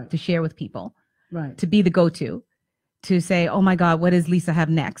clients, right. to share with people, right. to be the go-to, to say, oh my God, what does Lisa have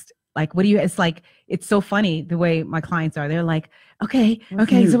next? Like, what do you, it's so funny the way my clients are. They're like, okay,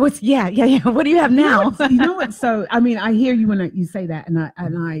 so what do you have now? You know what? So, I mean, I hear you when you say that, and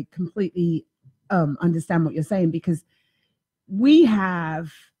I completely understand what you're saying, because we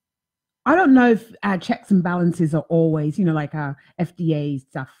have, I don't know if our checks and balances are always, like our FDA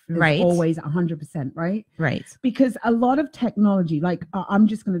stuff is right. always 100%, right? Right. Because a lot of technology, like I'm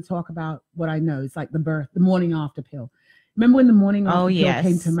just going to talk about what I know. It's like the morning after pill. Remember when the morning after pill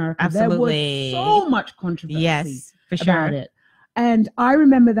came to America? Absolutely. There was so much controversy for sure. about it. And I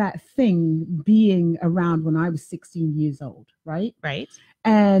remember that thing being around when I was 16 years old, right? Right.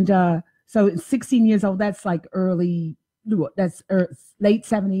 And so 16 years old, that's like that's late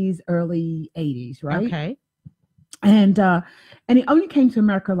 70s, early 80s, right? Okay. And it only came to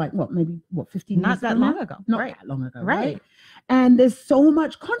America like 15 years Not that ago long now? ago. Not right. that long ago, Right. right? And there's so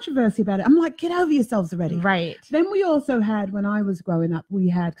much controversy about it. I'm like, get over yourselves already. Right. Then we also had, when I was growing up,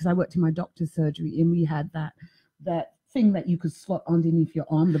 because I worked in my doctor's surgery, and we had that thing that you could slot underneath your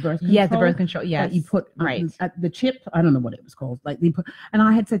arm, the birth control. Yeah, the birth control. Yes. That you put right. At the chip. I don't know what it was called. Like and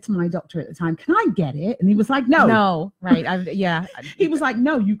I had said to my doctor at the time, "Can I get it?" And he was like, "No, no." Right. He was like,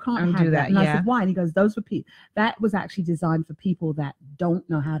 "No, you can't have do that." And I said, "Why?" And he goes, "Those were people. That was actually designed for people that don't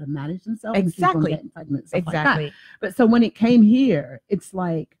know how to manage themselves. Exactly. And keep on getting pregnant, stuff exactly. Like that. But so when it came here, it's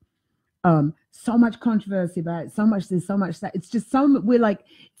like so much controversy about it, so much this, so much that. It's just we're like,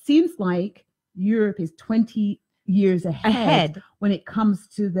 seems like Europe is 20 years ahead when it comes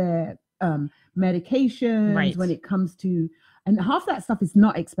to their medications, right. when it comes to, and half that stuff is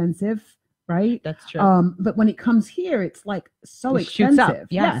not expensive, right? That's true. But when it comes here, it's like so expensive. Shoots up.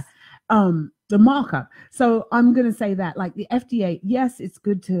 Yes. Yeah. The markup. So I'm going to say that, like, the FDA, yes, it's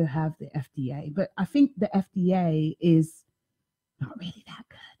good to have the FDA, but I think the FDA is not really that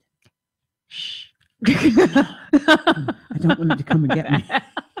good. Shh. I don't want them to come and get me.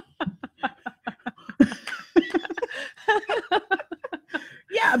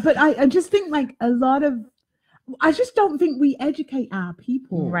 Yeah, but I just think like I just don't think we educate our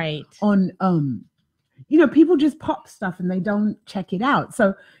people right on people just pop stuff and they don't check it out.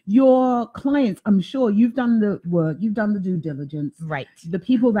 So your clients, I'm sure you've done the work, you've done the due diligence. Right. The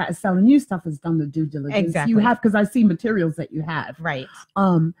people that are selling you stuff has done the due diligence. Exactly. You have, because I see materials that you have. Right.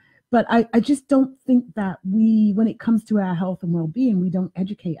 But I just don't think that when it comes to our health and well-being, we don't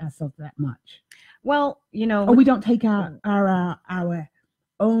educate ourselves that much. Well, or we don't take our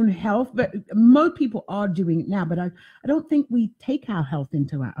own health, but most people are doing it now. But I don't think we take our health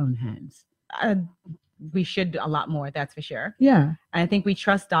into our own hands. We should a lot more, that's for sure. Yeah. I think we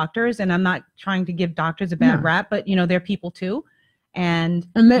trust doctors, and I'm not trying to give doctors a bad rap, but they're people too. And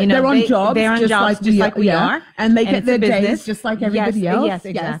they're on jobs, they're on jobs just like we are. And they get their days just like everybody else. Yes,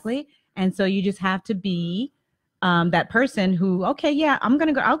 exactly. Yes. And so you just have to be that person who, I'll go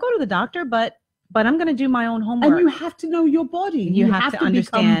to the doctor, but I'm going to do my own homework. And you have to know your body. You have to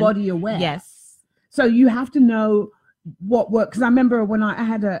understand. Become body aware. Yes. So you have to know what works. Because I remember when I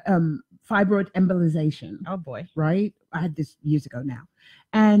had a fibroid embolization. Oh boy. Right? I had this years ago now.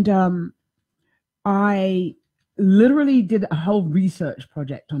 And I literally did a whole research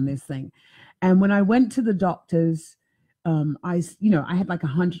project on this thing. And when I went to the doctors, I had like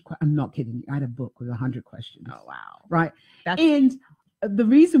 100. I'm not kidding you. I had a book with 100 questions. Oh, wow. Right. And the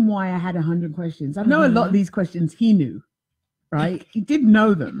reason why I had 100 questions, I know a lot of these questions he knew, right? He did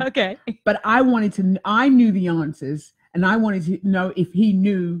know them. Okay. But I knew the answers, and I wanted to know if he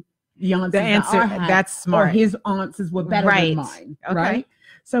knew the answers. That's smart. Or his answers were better than mine. Okay. Right.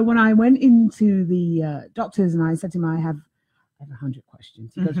 So when I went into the doctors and I said to him, I have 100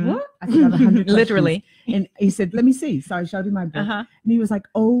 questions. He goes, what? I said, I have 100 questions. Literally. And he said, let me see. So I showed him my book. And he was like,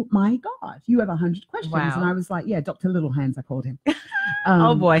 oh my God, you have 100 questions. Wow. And I was like, yeah, Dr. Little Hands, I called him.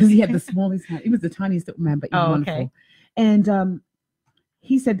 Oh boy. Because he had the smallest hand. He was the tiniest little man, but he was wonderful. Okay. And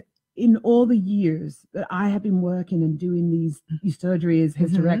he said, in all the years that I have been working and doing these surgeries,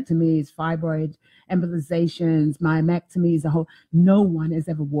 hysterectomies, fibroid embolizations, myomectomies, no one has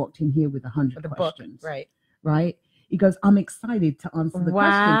ever walked in here with 100 questions. Right. Right. He goes, I'm excited to answer the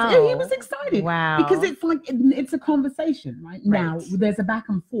questions. And he was excited. Wow. Because it's like, it's a conversation, right? Now there's a back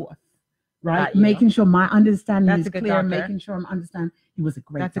and forth, right? Making sure my understanding is clear, making sure I'm understanding. He was a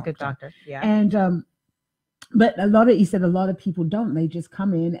great doctor. That's a good doctor. Yeah. And, but he said a lot of people don't. They just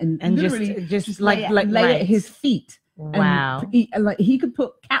come in and literally just lay at his feet. Wow. He could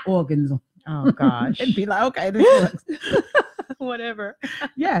put cat organs on. Oh gosh. And be like, okay, this works. Whatever.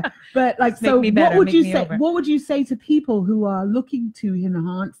 Yeah. But like, so what would you say? What would you say to people who are looking to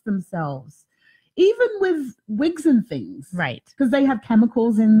enhance themselves, even with wigs and things? Right. Because they have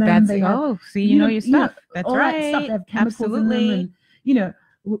chemicals in them. You know your stuff. That's all right. That stuff. They have chemicals in them, and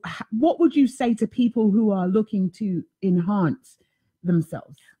what would you say to people who are looking to enhance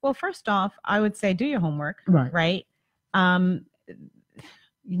themselves? Well, first off, I would say do your homework. Right.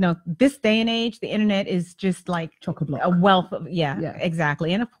 This day and age, the internet is just like chock-a-block. A wealth of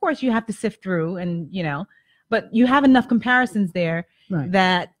exactly. And of course you have to sift through and but you have enough comparisons there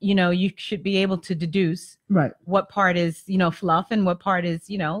that you should be able to deduce what part is fluff and what part is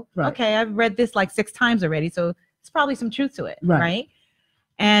okay, I've read this like 6 times already, so it's probably some truth to it, right?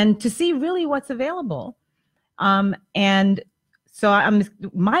 And to see really what's available. And so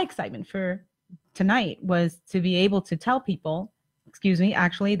my excitement for tonight was to be able to tell people,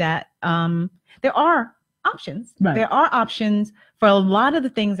 that there are options. Right. There are options for a lot of the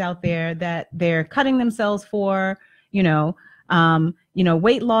things out there that they're cutting themselves for,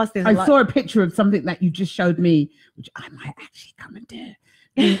 weight loss. I saw a picture of something that you just showed me, which I might actually come and do.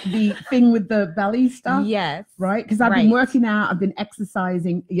 The thing with the belly stuff. Yes. Right. Because I've been working out. I've been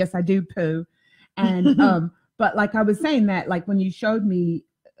exercising. Yes, I do poo. And, but like I was saying that, like when you showed me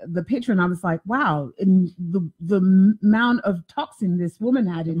the picture and I was like, wow, and the amount of toxin this woman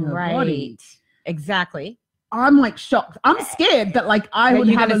had in her body. Exactly. I'm like shocked. I'm scared that like I would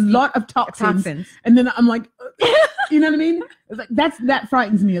have a lot of toxins. And then I'm like, you know what I mean? It's like that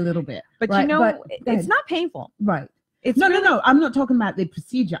frightens me a little bit. But it's not painful. Right. It's no. I'm not talking about the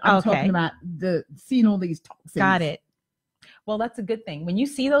procedure. I'm talking about seeing all these toxins. Got it. Well, that's a good thing. When you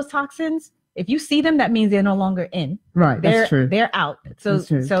see those toxins, if you see them, that means they're no longer in. Right. That's true. They're out.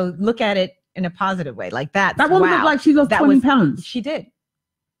 So look at it in a positive way, like that. That woman looked like she lost 20 pounds. She did.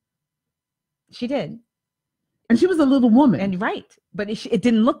 And she was a little woman. And but it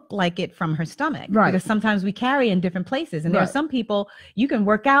didn't look like it from her stomach. Right. Because sometimes we carry in different places. And there are some people, you can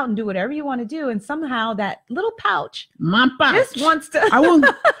work out and do whatever you want to do. And somehow that little pouch. My pouch. Just wants to. I won't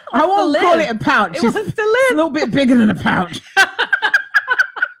call it a pouch. It wants to live. A little bit bigger than a pouch.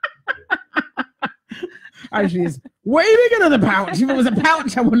 Actually, it's way bigger than a pouch. If it was a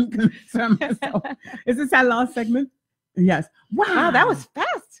pouch, I wouldn't concern myself. Is this our last segment? Yes. Wow, that was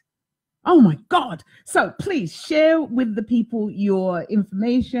fast. Oh my God. So please share with the people your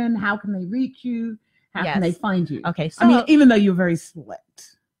information. How can they reach you? How can they find you? Okay. So, I mean, even though you're very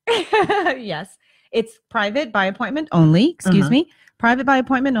select. Yes. It's private by appointment only. Excuse me. Private by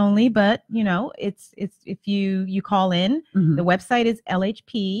appointment only. But, it's if you call in, the website is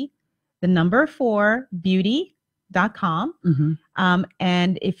LHP4beauty.com.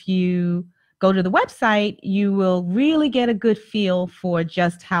 And if you go to the website, you will really get a good feel for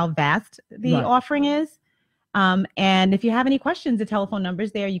just how vast the offering is. And if you have any questions, the telephone number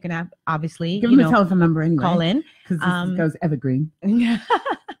is there. You can obviously give them the telephone number anyway. Call in because this goes evergreen.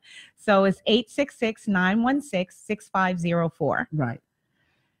 So it's 866-916-6504. Right.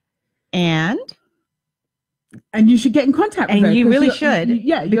 And you should get in contact with her. And you really should.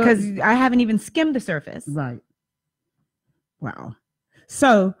 Because I haven't even skimmed the surface. Right. Wow.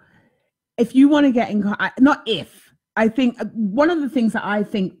 So if you want to get in contact, not if, I think one of the things that I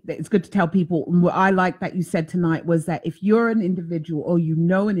think that it's good to tell people, and what I like that you said tonight, was that if you're an individual or you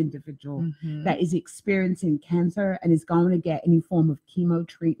know an individual that is experiencing cancer and is going to get any form of chemo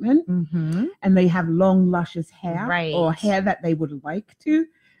treatment, and they have long, luscious hair or hair that they would like to,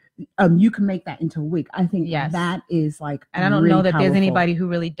 you can make that into a wig. I think that is like, and I don't know that there's anybody who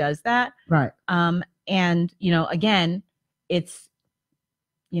really does that. Right. And, you know, again, it's,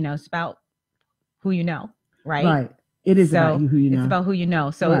 you know, it's about who you know, right? Right. It is about who you know. It's about who you know.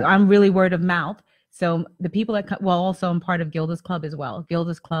 So I'm really word of mouth. So the people that, also I'm part of Gilda's Club as well.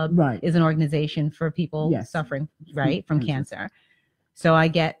 Gilda's Club is an organization for people suffering, from cancer. So I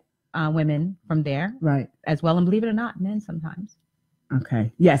get women from there as well. And believe it or not, men sometimes.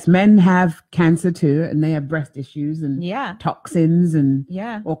 Okay. Yes, men have cancer too, and they have breast issues and toxins and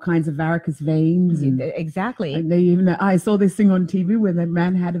all kinds of varicose veins. And, exactly. And they even, I saw this thing on TV where the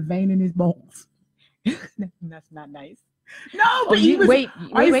man had a vein in his balls. That's not nice. No, but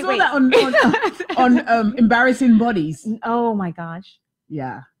I saw that on Embarrassing Bodies. Oh my gosh.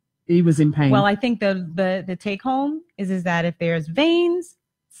 Yeah, he was in pain. Well, I think the take home is that if there's veins,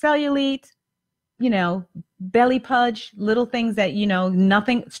 cellulite, you know, belly pudge, little things that, you know,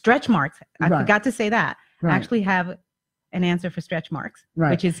 nothing, stretch marks. I forgot to say that. I actually have an answer for stretch marks,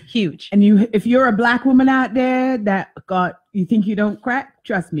 which is huge. And if you're a Black woman out there that you think you don't crack,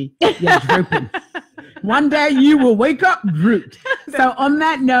 trust me, you're drooping. One day you will wake up drooped. So on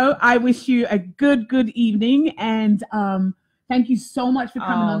that note, I wish you a good evening, and thank you so much for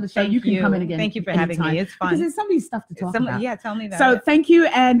coming on the show. You can come in again. Thank you for having me. It's fun. Because there's so many stuff to talk about. Yeah, tell me that. So thank you,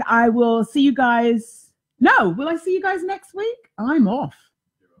 and I will see you guys. No, will I see you guys next week? I'm off.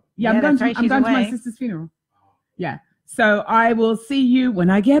 Yeah, I'm going to my sister's funeral. Yeah. So I will see you when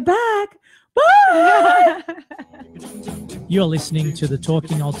I get back. Bye. You're listening to the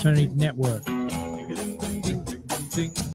Talking Alternative Network.